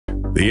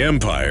The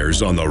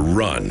Empire's on the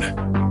run.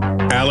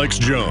 Alex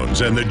Jones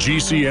and the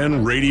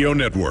GCN Radio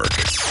Network.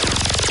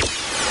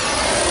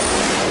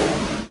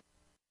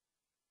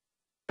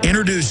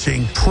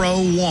 Introducing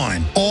Pro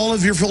One. All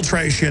of your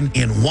filtration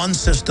in one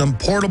system,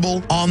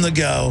 portable, on the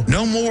go.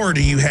 No more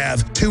do you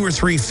have 2 or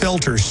 3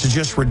 filters to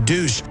just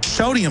reduce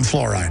sodium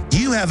fluoride.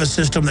 You have a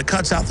system that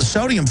cuts out the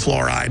sodium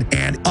fluoride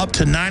and up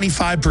to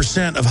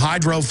 95% of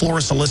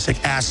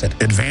hydrofluorosilicic acid.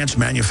 Advanced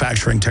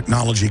manufacturing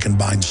technology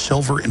combines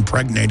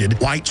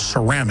silver-impregnated white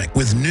ceramic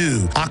with new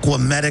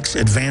Aquamedics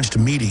advanced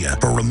media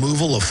for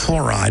removal of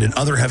fluoride and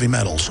other heavy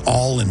metals,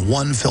 all in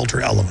one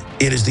filter element.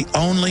 It is the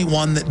only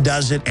one that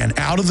does it, and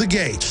out of the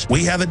gates,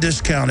 we have it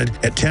discounted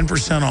at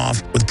 10%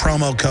 off with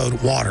promo code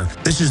WATER.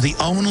 This is the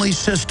only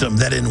system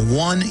that in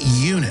one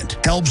unit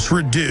helps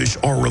reduce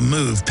or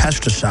remove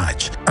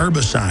pesticides,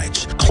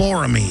 herbicides,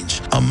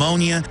 chloramines,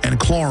 ammonia, and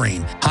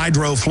chlorine,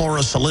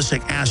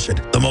 hydrofluorosilicic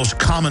acid, the most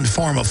common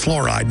form of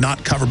fluoride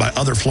not covered by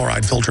other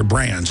fluoride filter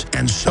brands,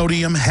 and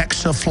sodium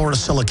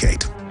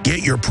hexafluorosilicate.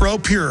 Get your Pro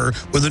Pure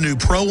with the new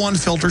Pro One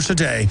filters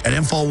today at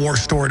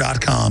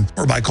InfoWarsStore.com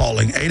or by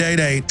calling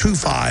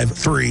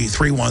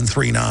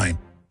 888-253-3139.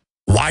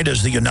 Why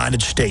does the United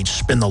States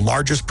spend the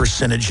largest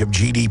percentage of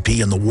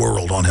GDP in the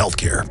world on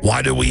healthcare?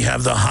 Why do we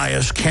have the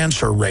highest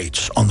cancer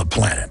rates on the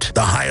planet,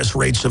 the highest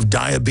rates of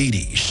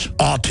diabetes,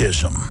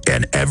 autism,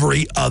 and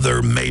every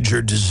other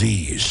major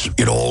disease?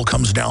 It all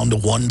comes down to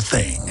one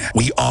thing.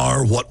 We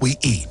are what we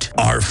eat.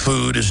 Our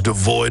food is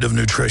devoid of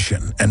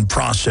nutrition and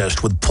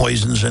processed with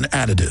poisons and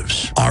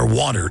additives. Our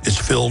water is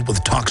filled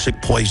with toxic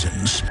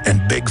poisons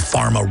and big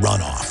pharma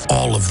runoff.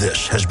 All of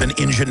this has been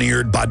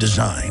engineered by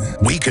design.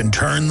 We can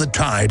turn the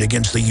tide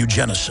against the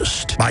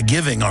eugenicist by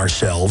giving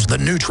ourselves the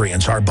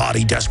nutrients our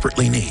body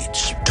desperately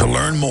needs. To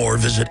learn more,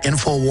 visit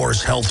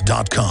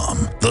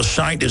InfoWarsHealth.com. The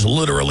site is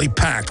literally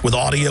packed with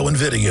audio and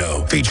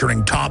video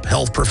featuring top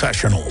health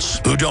professionals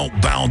who don't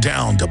bow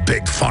down to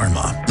big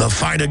pharma. The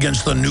fight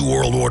against the New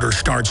World Order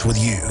starts with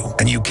you,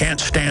 and you can't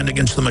stand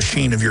against the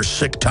machine if you're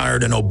sick,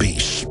 tired, and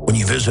obese. When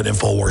you visit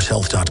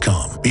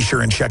InfoWarsHealth.com, be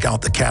sure and check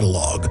out the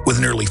catalog with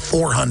nearly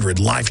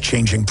 400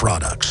 life-changing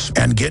products,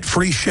 and get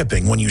free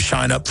shipping when you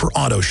sign up for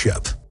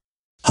AutoShip.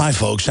 Hi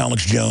folks,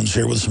 Alex Jones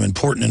here with some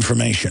important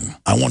information.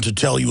 I want to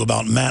tell you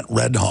about Matt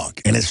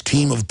Redhawk and his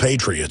team of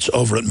patriots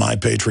over at My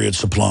Patriot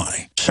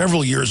Supply.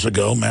 Several years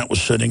ago, Matt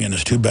was sitting in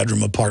his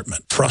 2-bedroom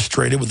apartment,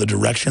 frustrated with the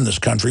direction this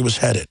country was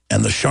headed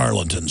and the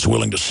charlatans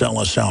willing to sell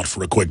us out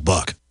for a quick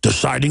buck.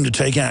 Deciding to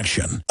take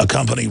action, a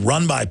company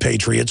run by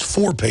patriots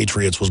for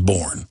patriots was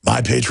born.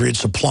 My Patriot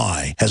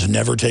Supply has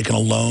never taken a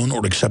loan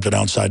or accepted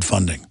outside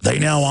funding. They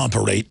now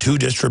operate 2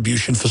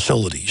 distribution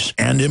facilities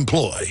and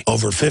employ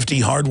over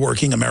 50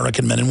 hardworking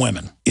American men and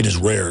women. It is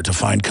rare to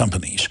find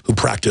companies who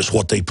practice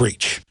what they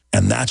preach.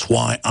 And that's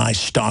why I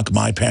stock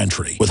my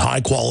pantry with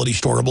high-quality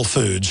storable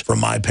foods from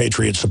My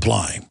Patriot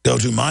Supply. Go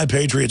to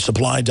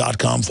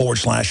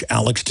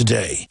mypatriotsupply.com/Alex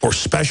today for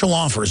special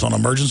offers on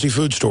emergency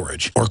food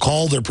storage, or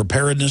call their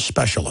preparedness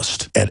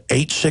specialist at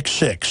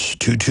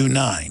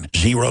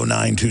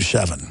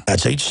 866-229-0927.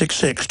 That's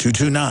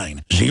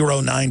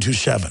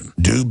 866-229-0927.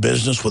 Do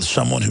business with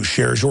someone who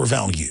shares your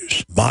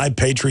values.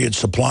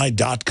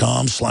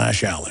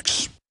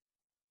 mypatriotsupply.com/Alex.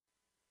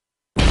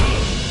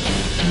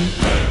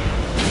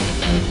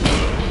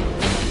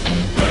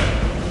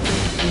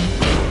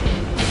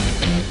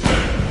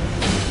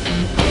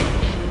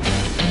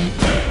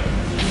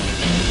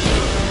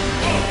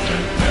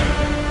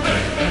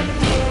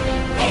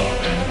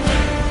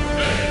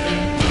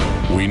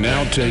 We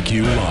now take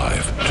you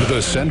live to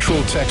the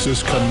Central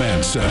Texas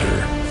Command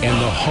Center in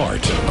the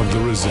heart of the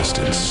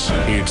resistance.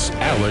 It's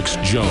Alex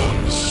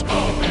Jones.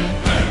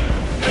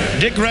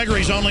 Dick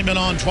Gregory's only been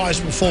on twice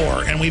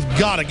before, and we've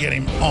got to get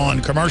him on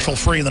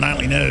commercial-free in the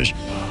Nightly News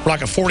for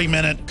like a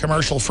 40-minute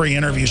commercial-free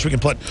interview so we can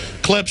put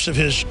clips of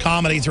his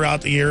comedy throughout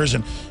the years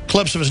and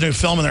clips of his new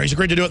film in there. He's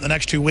agreed to do it in the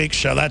next 2 weeks,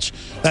 so that's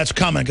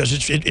coming, because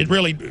it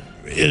really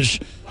is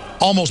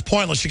almost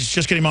pointless to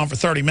just get him on for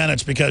 30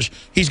 minutes because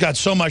he's got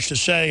so much to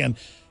say. And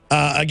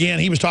again,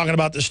 he was talking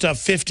about this stuff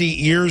 50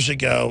 years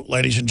ago,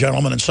 ladies and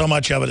gentlemen, and so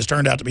much of it has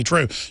turned out to be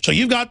true. So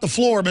you've got the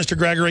floor, Mr.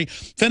 Gregory.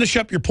 Finish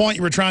up your point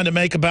you were trying to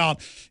make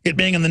about it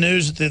being in the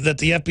news that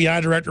the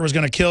FBI director was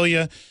going to kill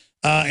you,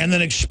 and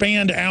then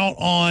expand out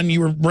on,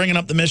 you were bringing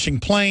up the missing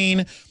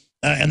plane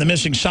and the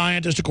missing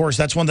scientist. Of course,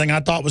 that's one thing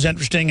I thought was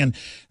interesting, and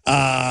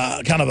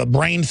kind of a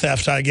brain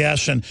theft, I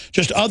guess, and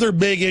just other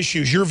big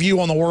issues. Your view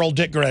on the world,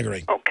 Dick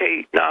Gregory.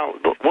 Okay, now,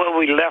 where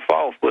we left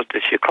off was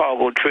the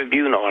Chicago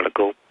Tribune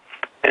article,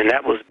 and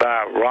that was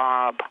by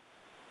Rob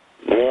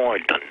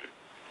Warden.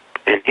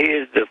 And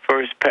here's the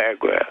first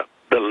paragraph.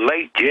 The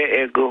late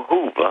J. Edgar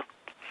Hoover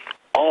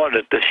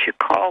ordered the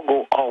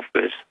Chicago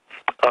office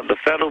of the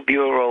Federal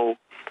Bureau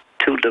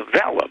to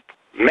develop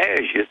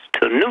measures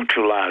to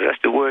neutralize,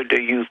 that's the word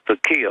they use for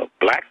kill,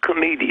 black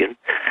comedian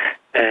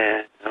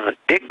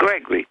Dick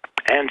Gregory,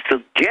 and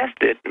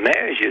suggested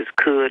measures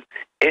could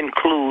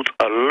include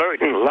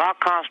alerting La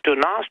Cosa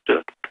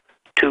Nostra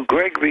to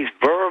Gregory's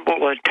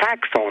verbal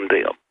attacks on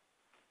them.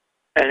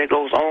 And it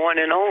goes on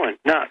and on.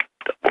 Now,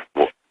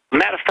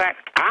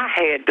 fact, I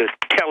had the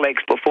telex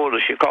before the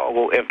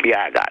Chicago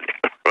FBI got it.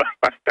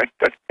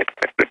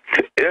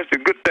 That's the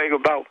good thing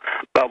about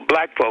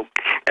black folks.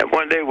 And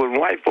one day when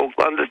white folks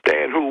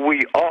understand who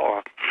we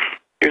are,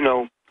 you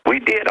know, we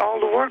did all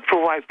the work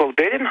for white folks.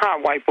 They didn't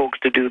hire white folks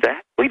to do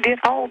that. We did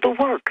all the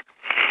work.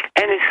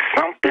 And it's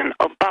something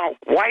about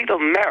white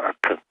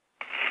America.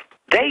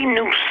 They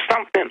knew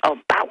something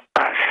about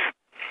us,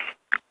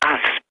 our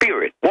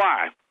spirit.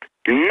 Why?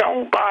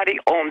 Nobody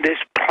on this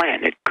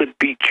planet could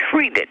be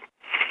treated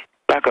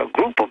like a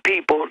group of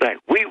people that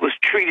we was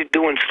treated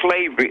during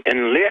slavery,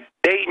 and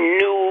they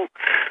knew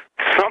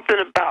something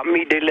about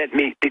me. They let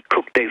me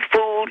cook their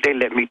food. They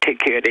let me take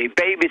care of their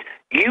babies.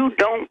 You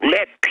don't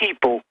let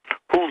people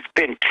who's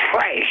been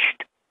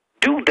trashed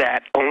do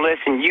that unless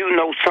you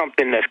know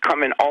something that's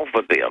coming off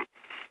of them.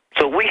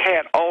 So we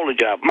had all the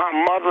jobs. My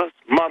mother's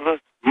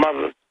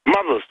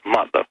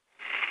mother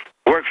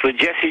worked for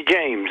Jesse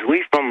James.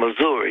 We from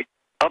Missouri,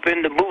 up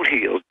in the Boot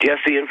Hills,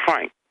 Jesse and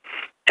Frank.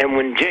 And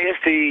when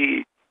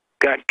Jesse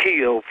got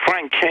killed,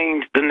 Frank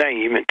changed the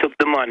name and took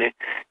the money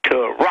to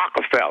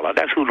Rockefeller.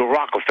 That's who the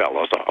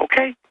Rockefellers are,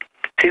 okay?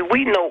 See,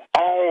 we know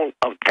all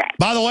of that.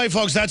 By the way,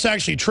 folks, that's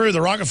actually true.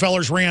 The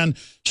Rockefellers ran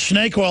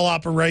snake oil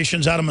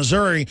operations out of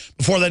Missouri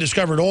before they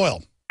discovered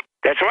oil.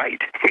 That's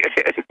right.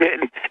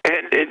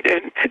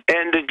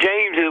 and the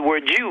Jameses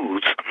were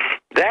Jews.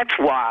 That's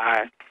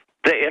why,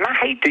 and I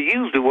hate to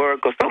use the word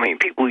because so many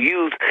people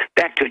use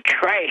that to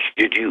trash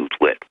the Jews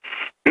with.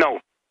 No,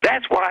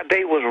 that's why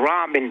they was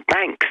robbing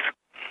banks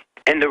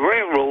and the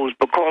railroads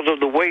because of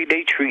the way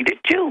they treated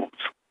Jews.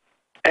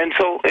 And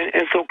so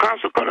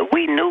consequently,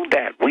 we knew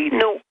that. We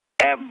knew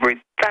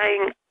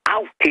everything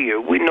out here.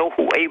 We know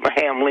who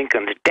Abraham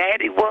Lincoln's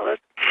daddy was.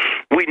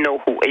 We know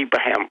who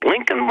Abraham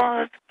Lincoln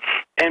was.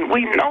 And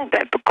we know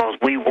that because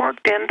we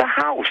worked in the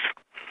house.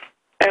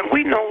 And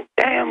we know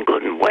damn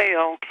good and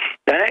well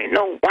that ain't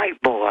no white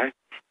boy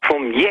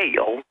from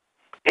Yale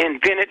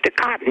invented the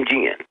cotton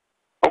gin.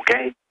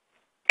 Okay?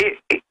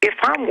 If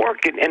I'm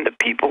working and the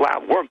people I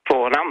work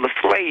for and I'm the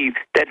slave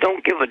that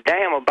don't give a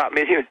damn about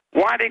me here,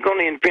 why are they going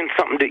to invent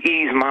something to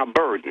ease my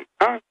burden?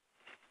 Huh?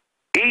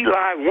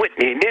 Eli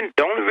Whitney. And then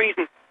the only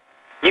reason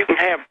you can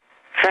have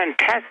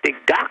fantastic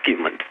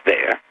documents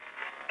there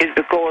is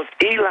because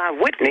Eli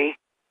Whitney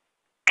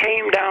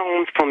came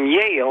down from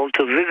Yale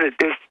to visit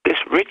this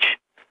rich,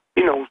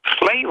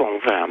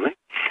 slave-owned family,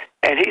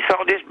 and he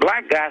saw this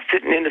black guy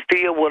sitting in the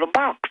field with a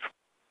box.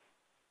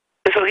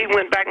 And so he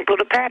went back and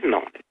put a patent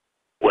on it.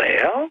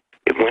 Well,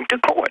 it went to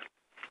court.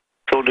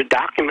 So the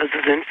documents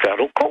is in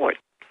federal court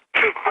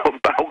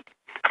about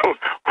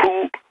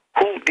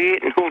who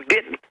did and who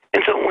didn't.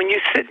 And so when you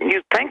sit and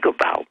you think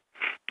about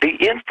the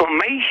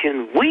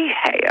information we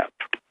have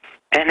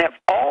and have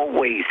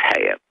always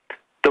had,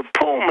 the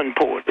Pullman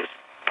porters,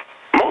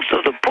 most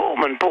of the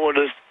Pullman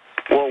porters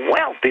were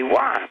wealthy.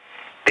 Why?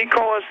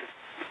 Because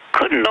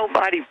couldn't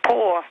nobody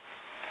poor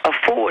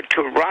afford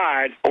to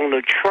ride on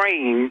a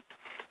train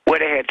where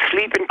they had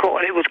sleeping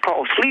car. It was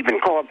called sleeping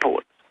car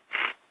porters.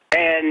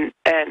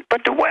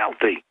 But the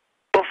wealthy.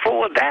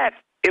 Before that,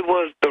 it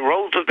was the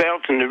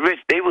Roosevelts and the rich.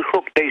 They would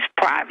hook their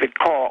private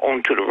car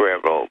onto the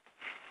railroad.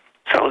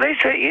 So they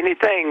say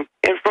anything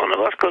in front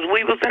of us because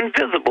we was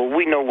invisible.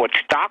 We know what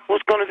stock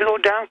was going to go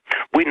down.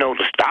 We know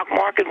the stock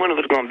market, when it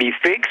was going to be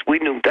fixed. We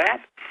knew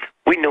that.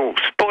 We knew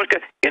sports.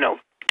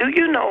 Do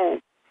you know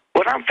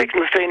what I'm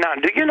fixing to say now?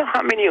 Do you know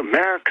how many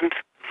Americans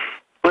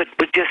would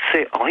just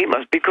say, oh, he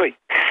must be great?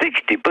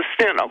 60%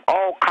 of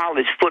all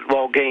college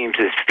football games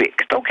is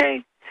fixed,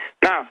 okay?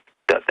 Now,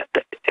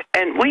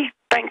 and we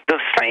think the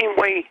same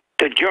way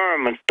the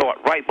Germans thought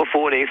right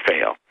before they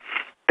fell.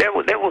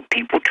 There were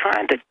people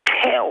trying to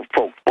tell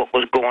folks what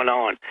was going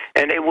on,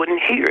 and they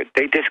wouldn't hear it.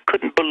 They just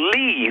couldn't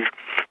believe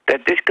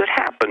that this could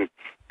happen.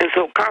 And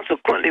so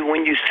consequently,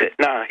 when you sit,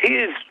 now,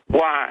 here's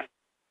why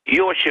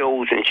your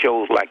shows and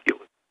shows like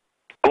yours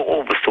go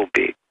over so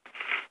big.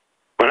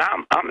 When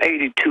I'm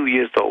 82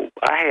 years old,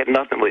 I had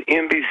nothing but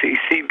NBC,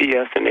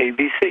 CBS, and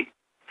ABC.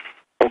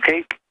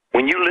 Okay?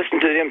 When you listen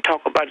to them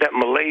talk about that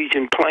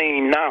Malaysian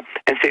plane now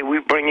and say we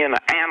bring in an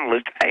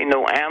analyst, ain't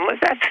no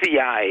analyst, that's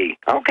CIA.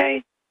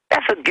 Okay?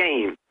 That's a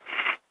game.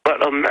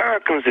 But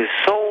Americans is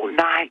so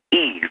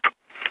naive.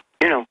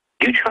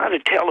 You try to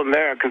tell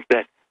Americans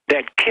that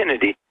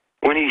Kennedy,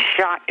 when he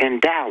shot in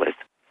Dallas,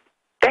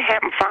 they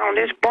haven't found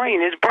his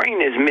brain. His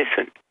brain is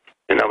missing.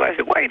 And nobody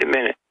said, wait a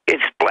minute,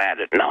 it's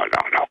splattered. No,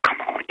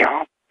 come on,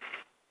 y'all.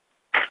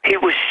 He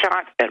was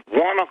shot at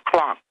 1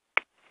 o'clock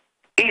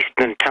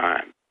Eastern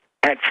time.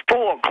 At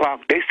 4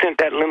 o'clock, they sent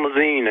that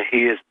limousine of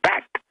his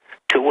back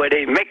to where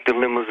they make the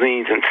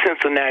limousines in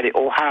Cincinnati,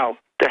 Ohio,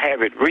 to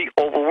have it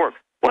re-overworked.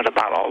 What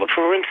about all the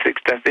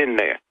forensics that's in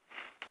there?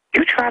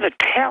 You try to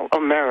tell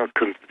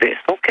Americans this,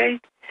 okay?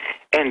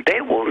 And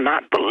they will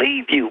not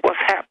believe you. What's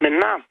happening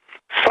now?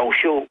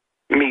 Social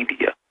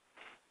media.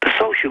 The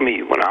social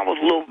media. When I was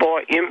a little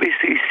boy,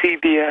 NBC,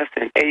 CBS,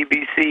 and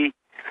ABC,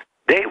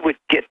 they would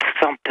get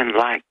something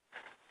like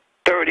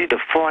 30 to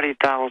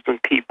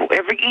 40,000 people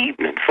every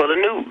evening for the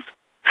news,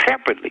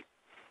 separately.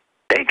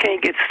 They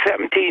can't get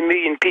 17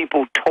 million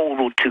people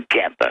total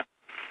together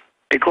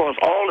because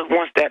all at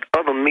once that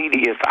other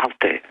media is out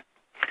there.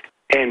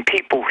 And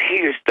people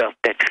hear stuff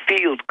that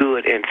feels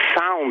good and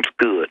sounds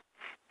good.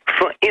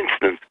 For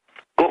instance,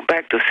 go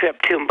back to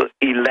September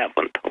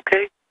 11th,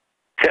 okay?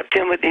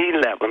 September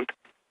 11th,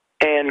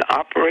 and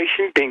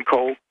Operation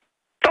Binko,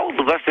 those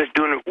of us that's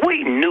doing it,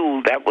 we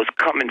knew that was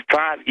coming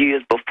 5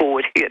 years before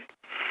it hit,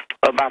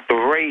 about the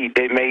raid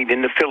they made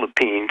in the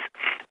Philippines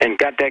and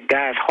got that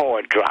guy's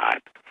hard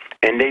drive.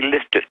 And they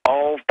listed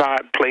all 5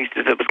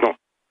 places it was going.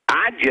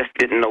 I just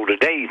didn't know the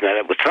days. Now,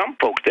 there were some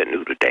folks that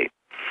knew the date.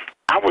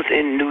 I was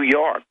in New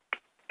York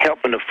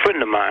helping a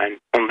friend of mine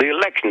on the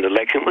election. The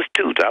election was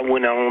Tuesday. I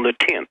went out on the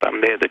 10th.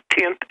 I'm there the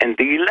 10th and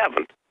the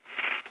 11th.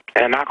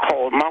 And I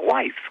called my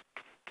wife.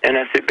 And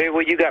I said, babe,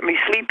 well, you got me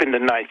sleeping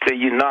tonight. Say,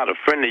 you're not. A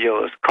friend of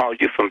yours called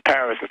you from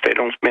Paris and said,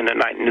 don't spend the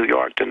night in New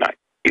York tonight.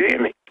 You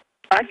hear me?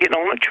 I get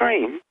on a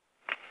train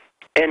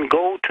and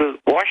go to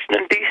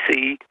Washington,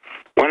 D.C.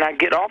 When I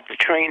get off the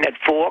train at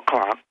 4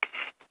 o'clock,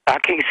 I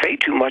can't say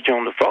too much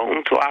on the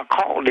phone, so I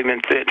called him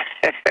and said,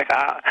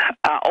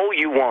 I owe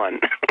you one.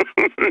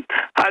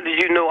 How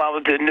did you know I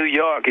was in New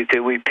York? He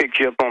said, we picked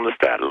you up on the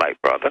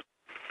satellite, brother.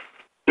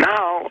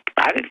 Now,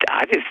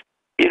 I just,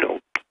 you know,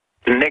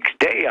 the next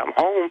day I'm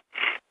home,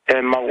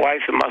 and my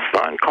wife and my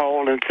son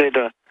called and said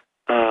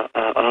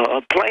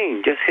a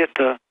plane just hit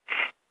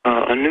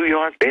a New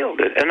York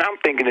building. And I'm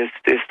thinking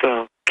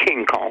it's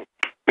King Kong,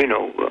 you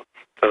know,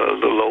 the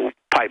little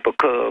Piper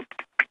Cub.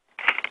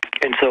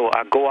 And so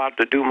I go out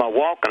to do my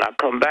walk, and I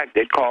come back.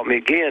 They call me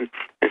again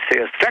and say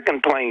a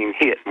second plane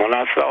hit. When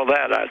I saw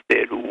that, I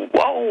said,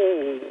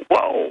 whoa,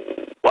 whoa,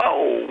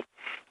 whoa.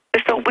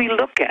 And so we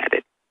look at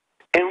it,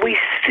 and we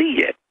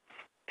see it,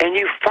 and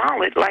you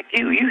follow it like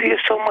you hear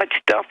so much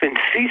stuff and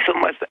see so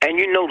much, and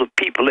you know the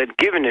people that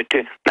giving it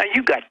to. Now,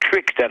 you got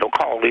tricks that'll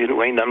call in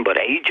who ain't nothing but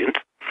agents.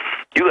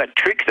 You got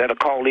tricks that'll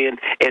call in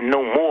and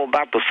know more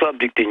about the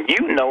subject than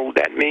you know.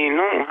 That means,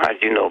 how'd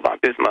you know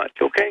about this much,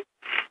 okay?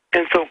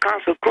 And so,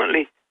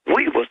 consequently,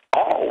 we was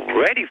all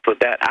ready for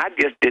that. I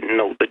just didn't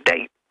know the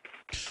date.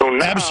 So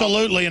now,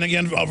 absolutely. And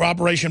again,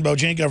 Operation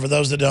Bojinka, for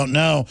those that don't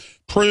know,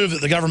 proved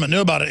that the government knew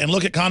about it. And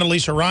look at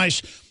Condoleezza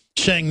Rice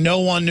saying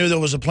no one knew there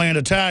was a planned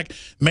attack.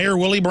 Mayor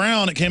Willie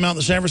Brown, it came out in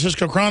the San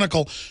Francisco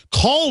Chronicle,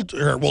 called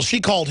her. Well, she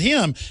called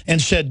him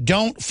and said,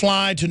 don't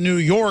fly to New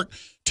York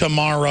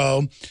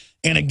tomorrow.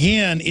 And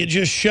again, it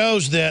just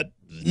shows that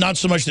not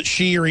so much that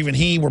she or even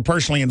he were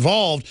personally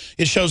involved.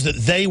 It shows that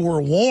they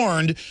were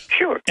warned.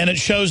 Sure. And it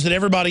shows that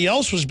everybody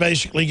else was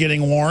basically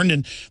getting warned.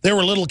 And there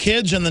were little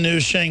kids in the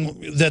news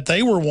saying that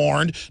they were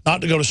warned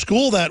not to go to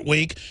school that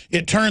week.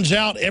 It turns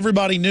out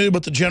everybody knew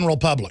but the general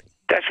public.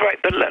 That's right.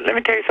 But let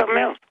me tell you something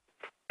else.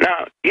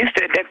 Now, you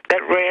said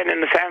that ran in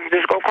the San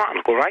Francisco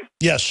Chronicle, right?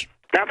 Yes.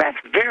 Now, that's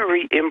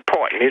very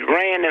important. It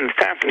ran in the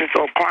San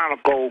Francisco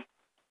Chronicle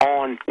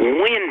on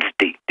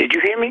Wednesday. Did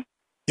you hear me?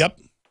 Yep.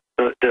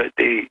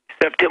 The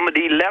September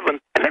the 11th.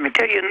 And let me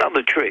tell you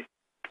another trick.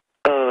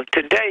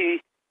 Today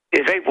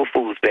is April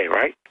Fool's Day,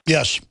 right?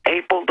 Yes.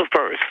 April the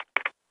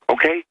 1st.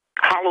 Okay?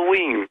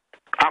 Halloween,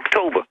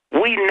 October.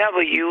 We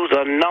never use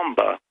a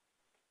number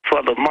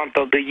for the month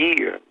of the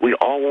year. We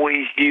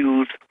always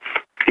use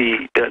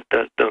the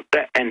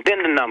and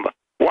then the number.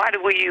 Why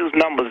do we use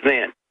numbers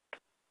then?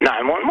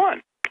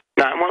 911.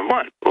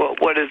 911. Well,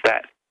 what is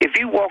that? If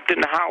you walked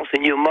in the house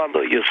and your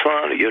mother, your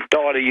son, or your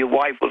daughter, your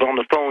wife was on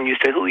the phone, you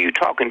say, who are you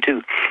talking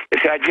to? They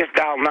say, I just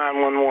dialed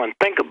 911.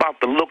 Think about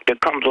the look that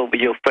comes over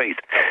your face.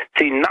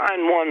 See,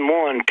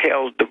 911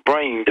 tells the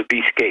brain to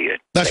be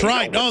scared. That's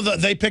right. No,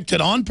 they picked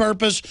it on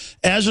purpose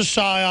as a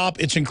psyop.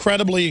 It's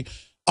incredibly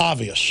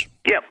obvious.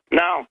 Yep.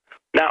 Now,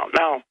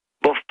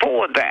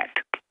 before that,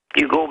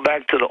 you go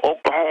back to the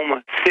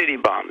Oklahoma City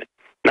bombing.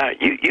 Now,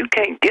 you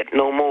can't get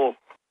no more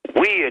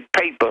weird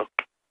paper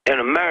in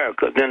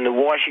America than the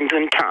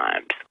Washington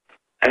Times.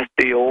 That's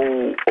the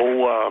old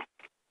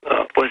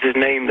what's his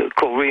name, the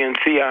Korean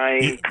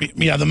CIA?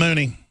 Yeah, the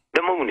Mooney.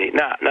 The Mooney.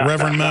 Now,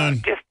 Reverend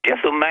Moon.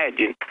 Just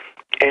imagine,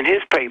 in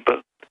his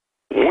paper,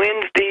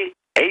 Wednesday,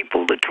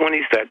 April the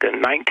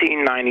 22nd,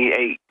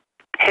 1998,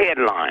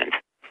 headlines,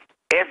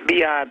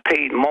 FBI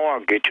paid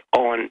mortgage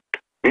on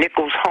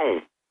Nichols'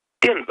 home,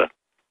 Denver.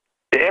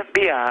 The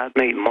FBI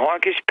made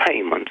mortgage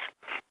payments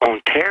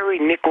on Terry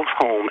Nichols'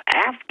 home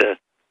after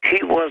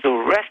he was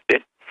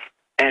arrested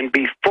and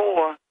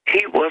before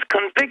he was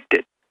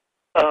convicted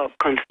of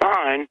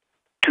conspiring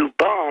to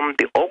bomb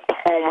the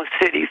Oklahoma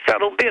City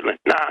federal building.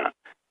 Now,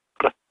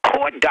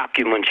 court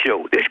documents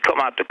show this. Come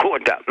out the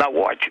court doc. Now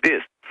watch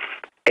this.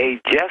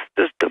 A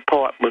Justice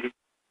Department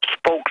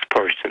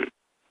spokesperson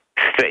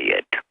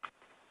said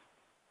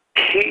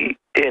he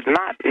did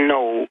not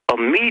know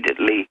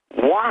immediately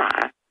why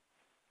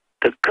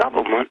the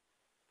government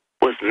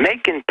was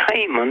making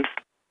payments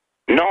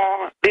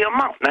nor the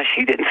amount. Now,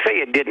 she didn't say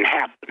it didn't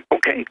happen,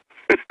 okay?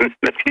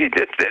 She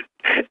just said...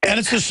 And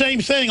it's the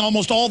same thing.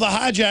 Almost all the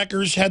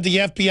hijackers had the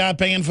FBI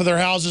paying for their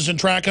houses and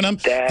tracking them.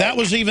 That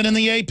was even in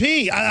the AP.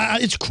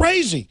 It's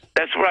crazy.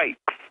 That's right.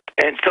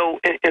 And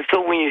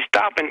so when you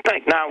stop and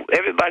think, now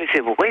everybody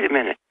said, well, wait a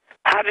minute,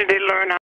 how did they learn how